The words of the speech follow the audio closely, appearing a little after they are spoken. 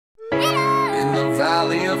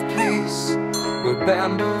valley of peace, where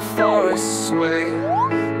bamboo forests sway,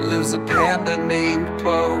 lives a panda named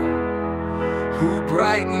Po, who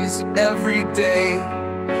brightens every day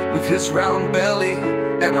with his round belly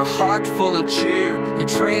and a heart full of cheer. He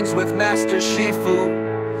trains with Master Shifu,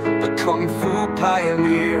 the Kung Fu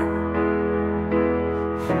pioneer.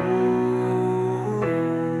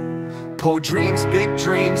 Po dreams big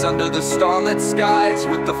dreams under the starlit skies.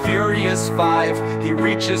 With the furious five, he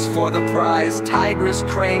reaches for the prize. Tigress,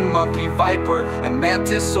 crane, monkey, viper, and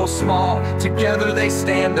Mantis so small, together they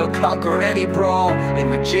stand, they'll conquer any brawl.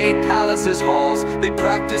 In the Jade Palace's halls, they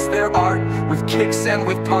practice their art. With kicks and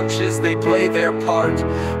with punches, they play their part.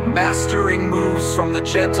 Mastering moves from the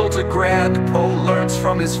gentle to grand, Po learns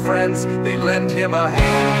from his friends, they lend him a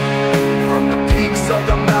hand. From the peaks of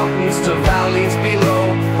the mountains to valleys below,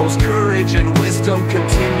 Po's courage and wisdom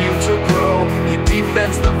continue to grow. He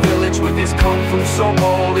defends the village with his Kung Fu so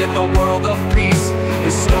bold. In the world of peace,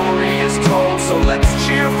 his story is told. So let's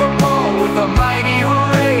cheer for Po with a mighty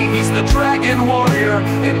hooray. He's the dragon warrior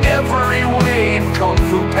in every way. In Kung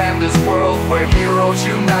Fu Panda's world, where heroes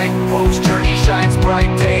unite, Po's journey shines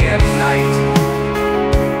bright day and night.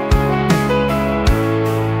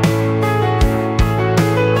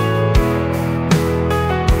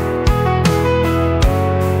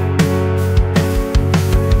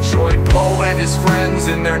 His friends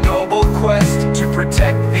in their noble quest to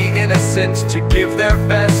protect the innocent, to give their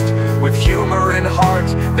best. With humor and heart,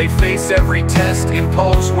 they face every test. In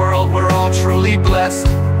Po's world, we're all truly blessed.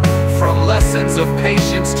 From lessons of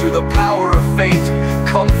patience to the power of fate,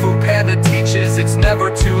 Kung Fu Panda teaches it's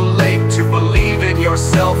never too late to believe in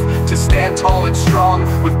yourself, to stand tall and strong.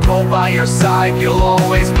 With Po by your side, you'll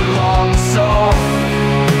always belong. So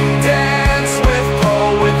dance with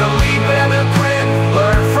Po with a leap and a grin.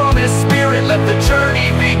 Learn from his spirit, let the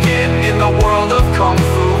journey begin. In the world of Kung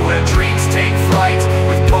Fu, where dreams take flight,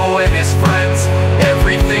 with Po and his friends,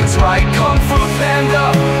 everything's right. Kung Fu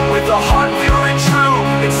Panda, with a heart pure and true,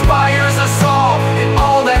 inspires us all in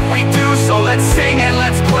all that we do. So let's sing and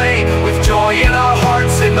let's play, with joy in our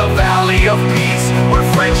hearts, in the valley of peace, where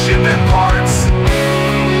friendship imparts.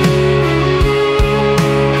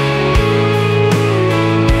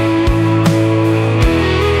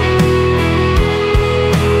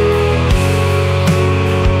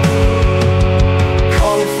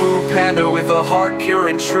 With a heart pure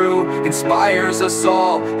and true, inspires us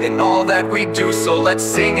all in all that we do. So let's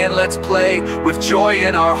sing and let's play, with joy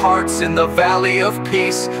in our hearts, in the valley of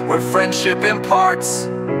peace, where friendship imparts.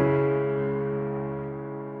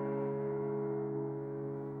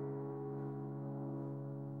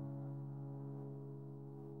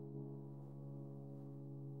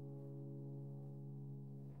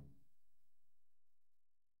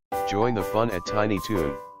 Join the fun at Tiny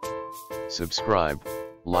Toon. Subscribe,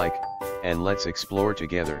 like, and let's explore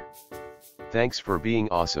together. Thanks for being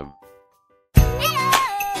awesome.